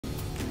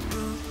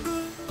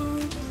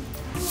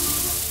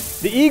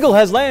The Eagle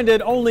has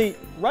landed only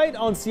right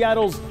on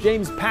Seattle's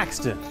James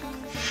Paxton.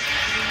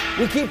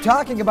 We keep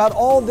talking about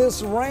all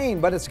this rain,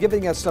 but it's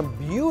giving us some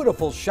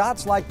beautiful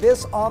shots like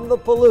this on the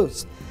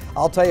Palouse.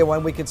 I'll tell you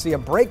when we can see a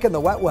break in the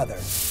wet weather.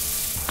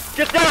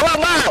 Get down right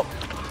now!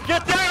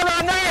 Get down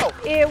right now!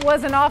 It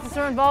was an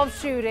officer-involved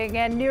shooting,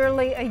 and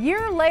nearly a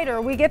year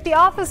later, we get the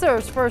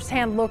officers'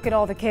 first-hand look at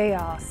all the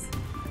chaos.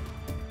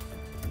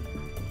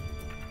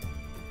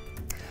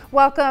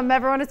 Welcome,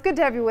 everyone. It's good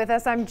to have you with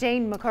us. I'm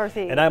Jane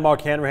McCarthy. And I'm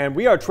Mark Hanrahan.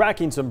 We are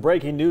tracking some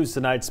breaking news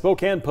tonight.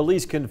 Spokane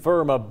police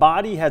confirm a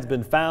body has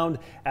been found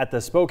at the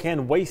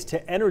Spokane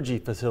Waste-to-Energy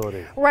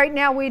facility. Right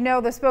now, we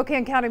know the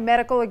Spokane County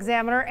Medical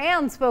Examiner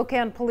and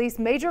Spokane Police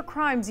Major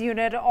Crimes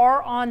Unit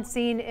are on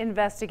scene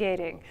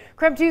investigating.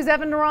 KREM 2's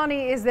Evan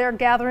Narani is there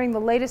gathering the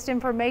latest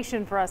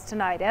information for us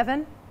tonight.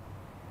 Evan?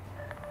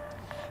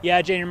 Yeah,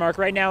 Jane and Mark,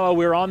 right now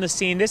we're on the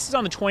scene. This is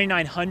on the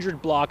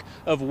 2900 block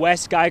of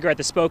West Geiger at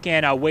the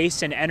Spokane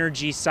Waste and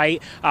Energy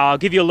site. I'll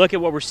give you a look at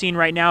what we're seeing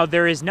right now.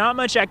 There is not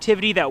much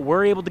activity that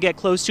we're able to get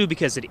close to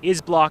because it is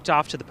blocked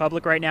off to the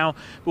public right now.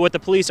 But what the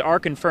police are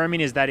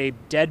confirming is that a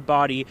dead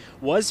body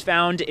was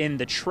found in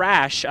the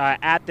trash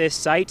at this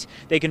site.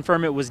 They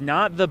confirm it was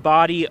not the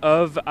body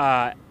of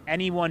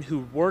anyone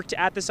who worked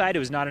at the site. It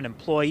was not an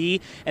employee,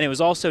 and it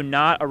was also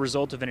not a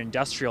result of an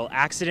industrial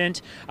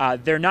accident.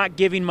 They're not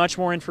giving much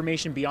more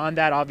information beyond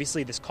that.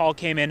 Obviously, this call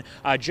came in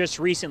just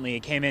recently.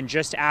 It came in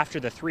just after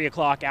the 3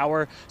 o'clock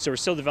hour, so we're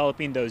still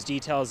developing those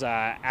details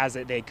as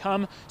they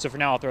come. So for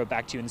now, I'll throw it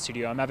back to you in the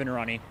studio. I'm Evan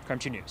Narani, KREM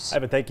 2 News.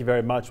 Evan, thank you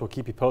very much. We'll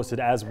keep you posted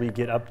as we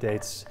get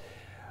updates.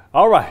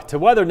 All right, to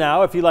weather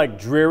now. If you like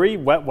dreary,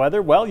 wet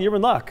weather, well, you're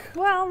in luck.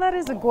 Well, that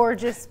is a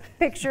gorgeous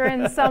picture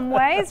in some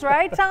ways,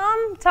 right,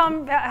 Tom?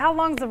 Tom, how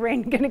long is the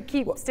rain going to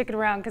keep sticking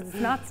around? Because it's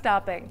not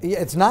stopping. Yeah,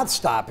 it's not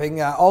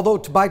stopping, although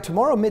by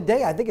tomorrow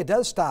midday, I think it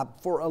does stop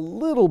for a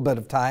little bit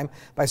of time.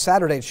 By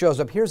Saturday, it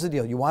shows up. Here's the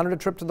deal. You wanted a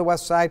trip to the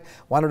west side,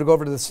 wanted to go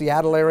over to the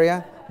Seattle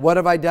area. What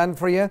have I done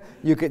for you?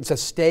 It's a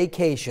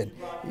staycation.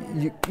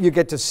 You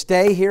get to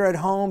stay here at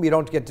home. You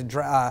don't get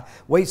to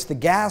waste the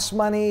gas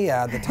money,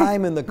 the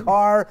time in the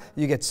car.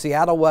 You get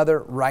Seattle weather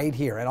right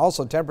here. And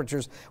also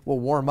temperatures will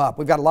warm up.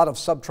 We've got a lot of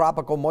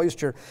subtropical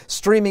moisture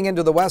streaming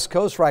into the west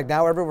coast right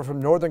now, everywhere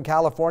from Northern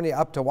California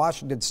up to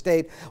Washington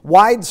State.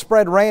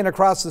 Widespread rain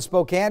across the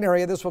Spokane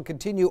area. This will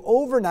continue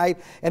overnight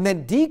and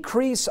then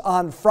decrease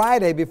on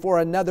Friday before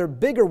another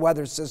bigger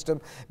weather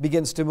system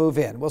begins to move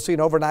in. We'll see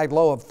an overnight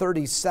low of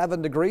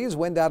 37 degrees.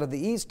 Wind out of the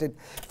east at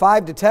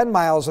 5 to 10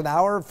 miles an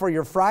hour. For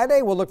your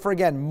Friday, we'll look for,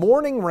 again,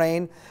 morning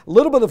rain, a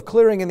little bit of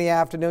clearing in the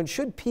afternoon.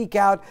 Should peak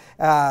out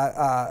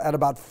at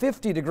about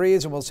 50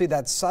 degrees, and we'll see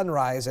that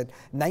sunrise at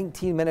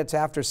 19 minutes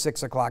after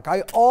 6 o'clock.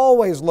 I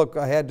always look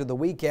ahead to the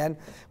weekend.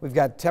 We've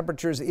got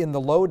temperatures in the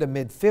low to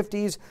mid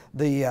 50s.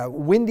 The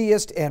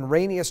windiest and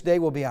rainiest day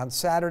will be on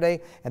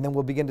Saturday, and then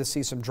we'll begin to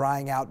see some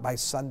drying out by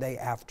Sunday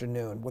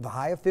afternoon with a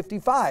high of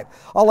 55.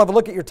 I'll have a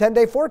look at your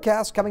 10-day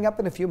forecast coming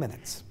up in a few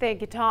minutes. Thank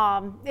you,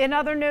 Tom. In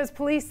other news,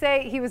 police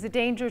say he was a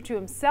danger to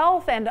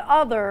himself and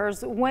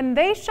others when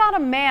they shot a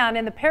man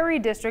in the Perry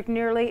district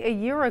nearly a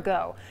year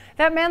ago.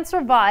 That man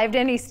survived,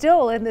 and he's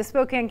still in the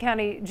Spokane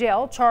County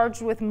Jail,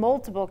 charged with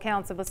multiple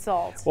counts of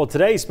assault. Well,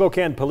 today,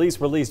 Spokane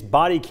police released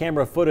body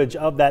camera footage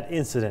of that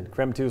incident.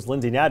 KREM 2's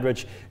Lindsay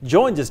Nadrich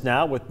joins us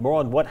now with more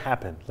on what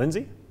happened.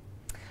 Lindsay?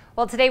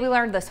 Well, today we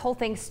learned this whole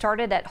thing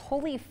started at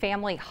Holy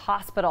Family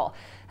Hospital.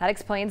 That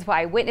explains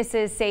why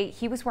witnesses say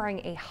he was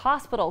wearing a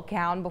hospital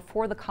gown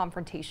before the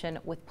confrontation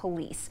with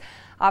police.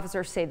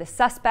 Officers say the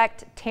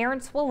suspect,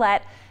 Terrence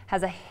Willett,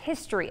 has a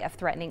history of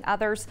threatening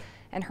others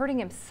and hurting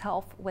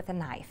himself with a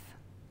knife.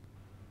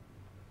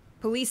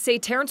 Police say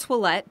Terrence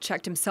Willett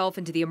checked himself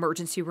into the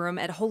emergency room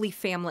at Holy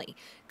Family,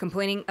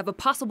 complaining of a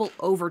possible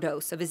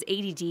overdose of his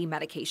ADD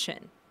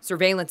medication.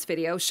 Surveillance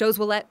video shows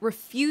Willett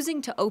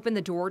refusing to open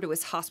the door to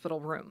his hospital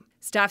room.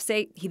 Staff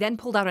say he then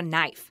pulled out a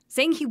knife,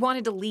 saying he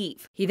wanted to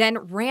leave. He then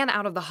ran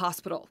out of the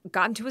hospital,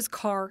 got into his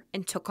car,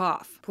 and took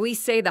off. Police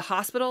say the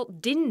hospital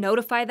didn't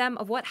notify them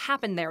of what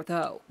happened there,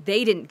 though.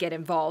 They didn't get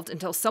involved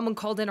until someone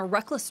called in a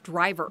reckless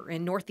driver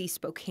in northeast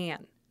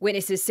Spokane.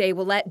 Witnesses say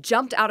Willett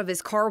jumped out of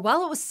his car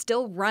while it was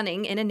still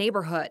running in a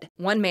neighborhood.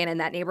 One man in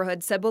that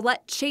neighborhood said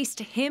Willett chased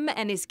him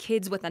and his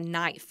kids with a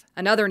knife.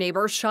 Another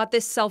neighbor shot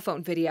this cell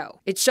phone video.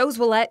 It shows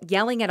Willett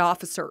yelling at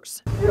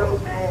officers. Shoot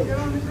me! Get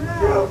on the ground!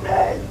 Shoot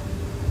me!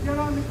 Get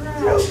on the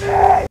ground! Shoot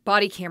me!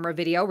 Body camera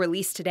video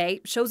released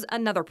today shows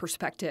another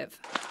perspective.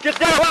 Get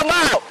down right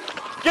now!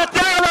 Get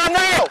down right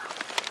now!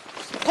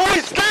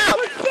 Please stop!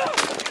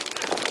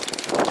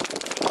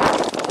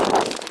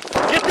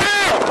 Get down!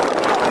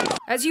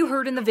 As you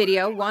heard in the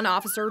video, one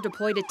officer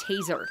deployed a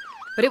taser,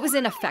 but it was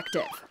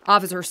ineffective.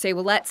 Officers say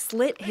Willett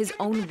slit his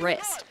own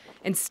wrist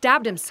and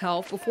stabbed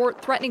himself before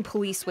threatening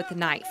police with a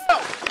knife.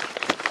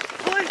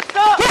 Please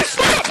stop! Please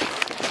stop!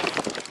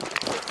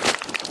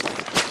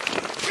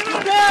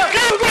 Get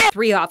down!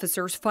 3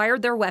 officers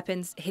fired their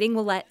weapons, hitting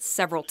Willett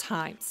several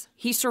times.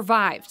 He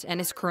survived and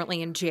is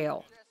currently in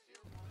jail.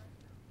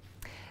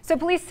 So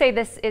police say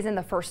this isn't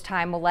the first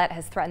time Willett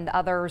has threatened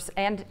others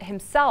and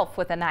himself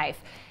with a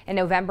knife. In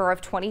November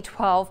of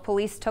 2012,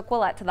 police took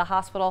Willett to the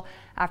hospital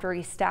after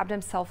he stabbed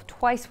himself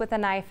twice with a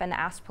knife and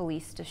asked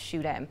police to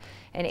shoot him.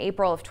 In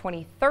April of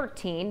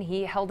 2013,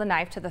 he held a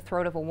knife to the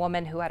throat of a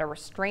woman who had a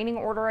restraining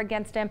order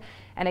against him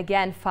and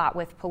again fought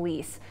with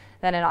police.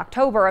 Then in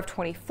October of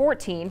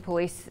 2014,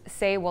 police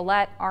say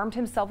Willett armed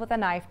himself with a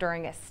knife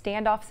during a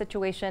standoff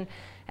situation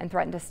and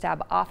threatened to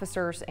stab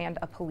officers and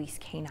a police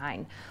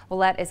canine.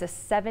 Willett is a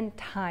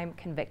 7-time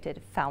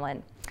convicted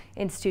felon.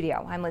 In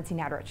studio, I'm Lindsay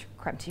Nadrich,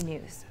 KREM 2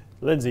 News.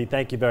 Lindsay,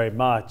 thank you very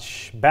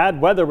much.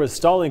 Bad weather was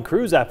stalling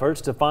crews' efforts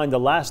to find the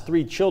last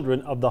 3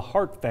 children of the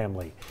Hart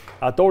family.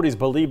 Authorities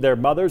believe their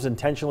mothers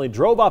intentionally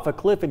drove off a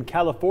cliff in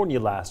California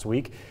last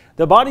week.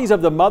 The bodies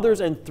of the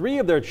mothers and 3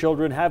 of their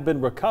children have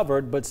been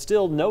recovered, but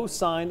still no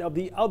sign of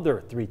the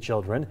other 3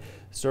 children.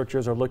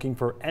 Searchers are looking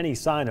for any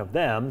sign of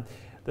them.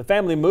 The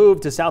family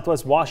moved to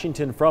Southwest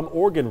Washington from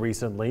Oregon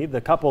recently. The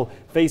couple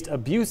faced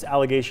abuse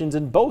allegations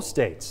in both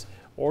states.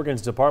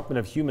 Oregon's Department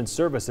of Human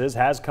Services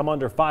has come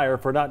under fire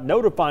for not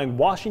notifying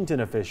Washington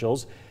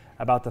officials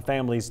about the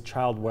family's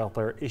child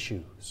welfare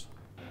issues.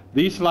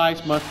 These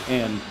lives must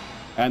end,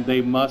 and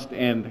they must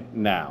end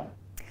now.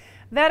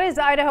 That is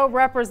Idaho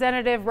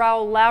Representative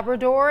Raul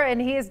Labrador, and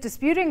he is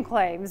disputing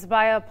claims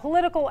by a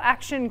political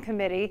action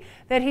committee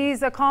that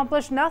he's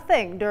accomplished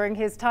nothing during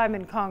his time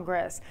in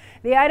Congress.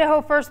 The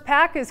Idaho First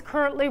PAC is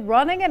currently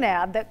running an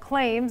ad that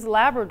claims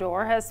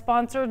Labrador has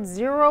sponsored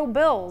 0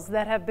 bills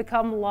that have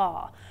become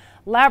law.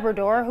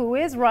 Labrador, who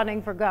is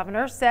running for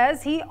governor,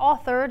 says he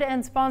authored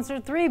and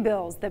sponsored 3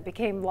 bills that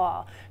became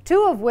law,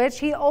 2 of which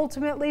he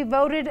ultimately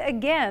voted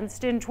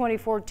against in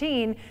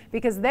 2014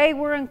 because they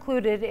were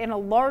included in a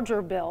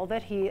larger bill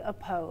that he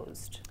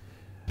opposed.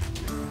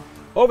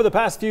 Over the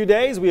past few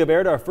days, we have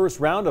aired our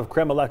first round of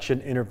KREM election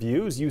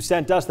interviews. You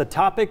sent us the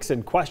topics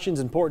and questions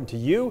important to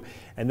you,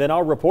 and then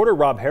our reporter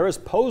Rob Harris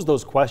posed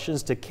those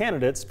questions to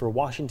candidates for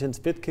Washington's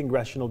 5th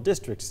Congressional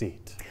District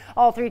seat.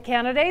 All 3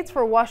 candidates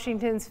for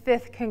Washington's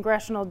 5th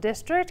Congressional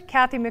District,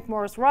 Cathy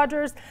McMorris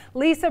Rodgers,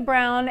 Lisa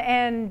Brown,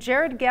 and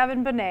Jared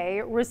Gavin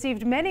Benet,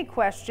 received many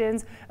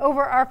questions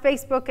over our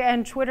Facebook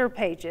and Twitter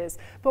pages,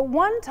 but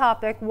one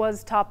topic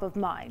was top of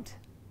mind.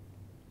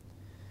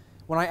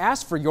 When I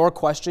asked for your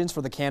questions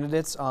for the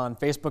candidates on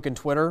Facebook and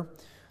Twitter,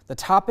 the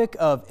topic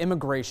of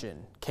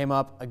immigration came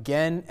up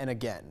again and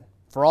again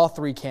for all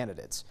 3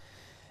 candidates.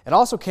 It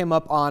also came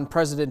up on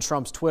President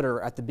Trump's Twitter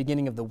at the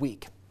beginning of the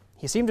week.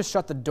 He seemed to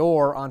shut the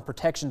door on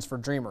protections for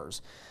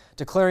Dreamers,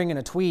 declaring in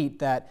a tweet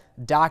that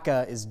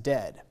DACA is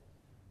dead.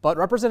 But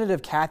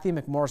Representative Cathy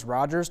McMorris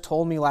Rodgers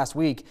told me last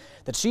week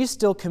that she's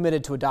still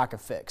committed to a DACA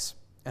fix,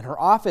 and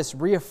her office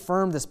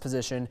reaffirmed this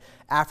position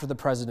after the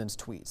president's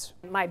tweets.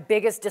 My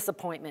biggest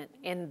disappointment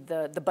in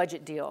the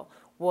budget deal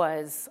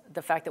was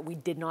the fact that we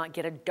did not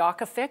get a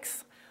DACA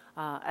fix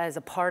as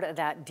a part of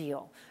that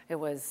deal.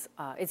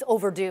 It's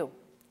overdue.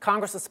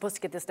 Congress was supposed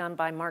to get this done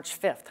by March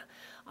 5th.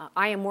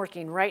 I am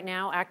working right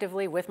now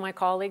actively with my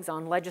colleagues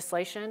on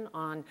legislation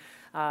on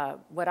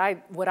what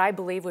I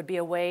believe would be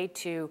a way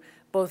to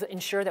both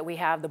ensure that we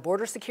have the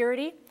border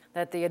security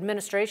that the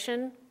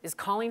administration is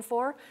calling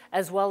for,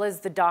 as well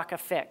as the DACA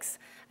fix.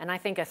 And I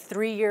think a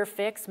 3-year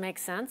fix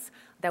makes sense,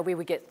 that we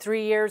would get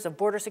 3 years of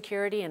border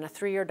security and a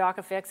 3-year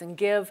DACA fix and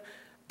give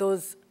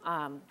those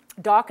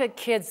DACA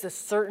kids the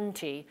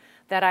certainty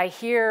that I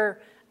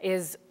hear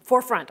is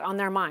forefront on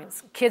their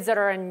minds. Kids that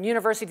are in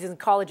universities and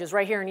colleges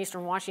right here in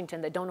Eastern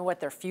Washington that don't know what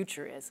their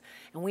future is.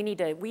 And we need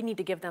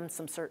to give them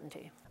some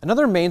certainty.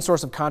 Another main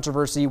source of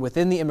controversy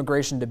within the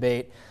immigration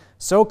debate,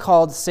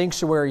 so-called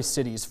sanctuary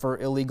cities for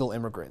illegal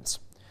immigrants.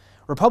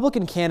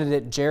 Republican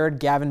candidate Jared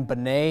Gavin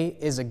Benet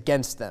is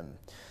against them,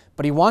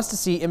 but he wants to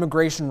see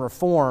immigration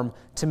reform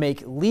to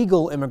make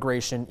legal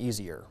immigration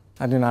easier.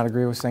 I do not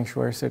agree with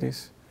sanctuary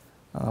cities.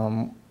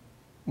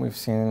 We've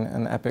seen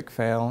an epic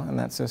fail in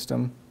that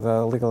system. The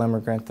illegal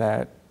immigrant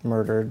that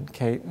murdered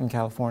Kate in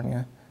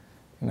California,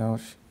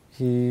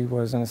 he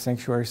was in a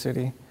sanctuary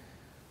city,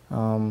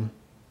 and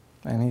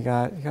he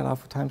got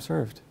off with time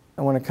served.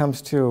 And when it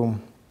comes to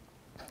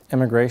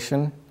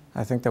immigration,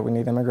 I think that we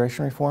need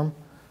immigration reform.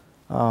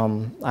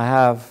 I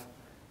have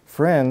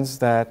friends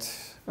that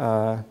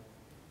are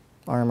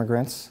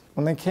immigrants.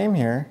 When they came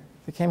here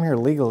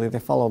legally. They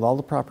followed all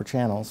the proper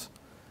channels,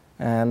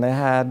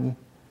 and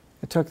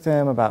it took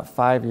them about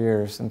 5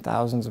 years and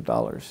thousands of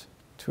dollars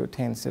to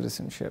attain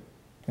citizenship.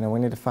 We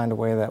need to find a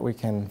way that we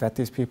can vet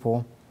these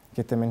people,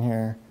 get them in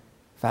here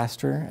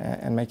faster,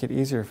 and make it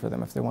easier for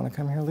them if they want to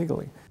come here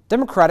legally.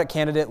 Democratic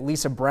candidate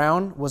Lisa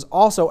Brown was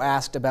also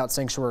asked about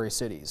sanctuary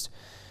cities.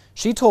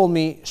 She told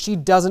me she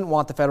doesn't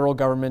want the federal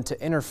government to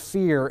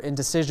interfere in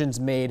decisions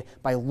made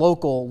by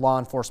local law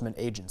enforcement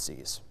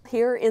agencies.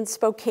 Here in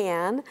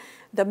Spokane,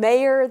 the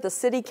mayor, the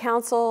city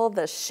council,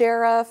 the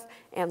sheriff,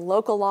 and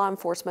local law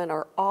enforcement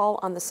are all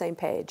on the same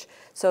page.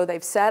 So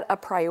they've set a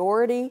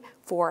priority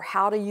for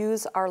how to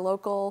use our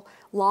local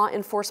law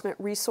enforcement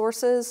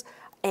resources,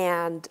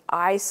 and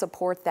I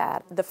support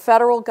that. The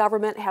federal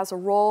government has a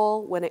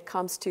role when it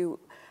comes to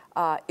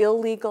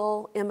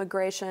illegal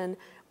immigration,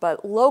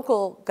 but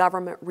local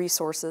government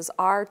resources,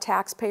 our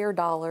taxpayer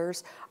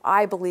dollars,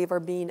 I believe are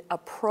being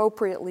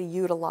appropriately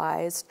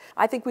utilized.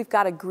 I think we've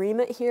got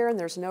agreement here, and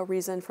there's no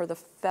reason for the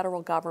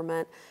federal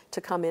government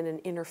to come in and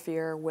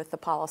interfere with the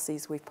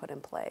policies we've put in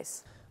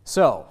place.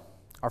 So,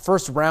 our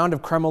first round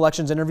of Krem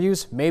Elections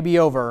interviews may be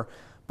over,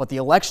 but the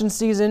election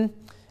season,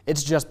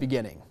 it's just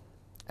beginning.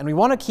 And we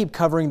want to keep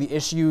covering the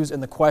issues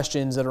and the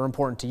questions that are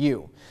important to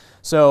you.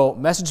 So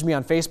message me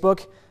on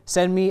Facebook,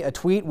 send me a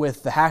tweet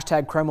with the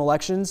hashtag Krem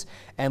Elections,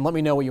 and let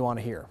me know what you want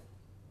to hear.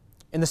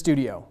 In the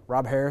studio,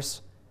 Rob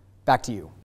Harris, back to you.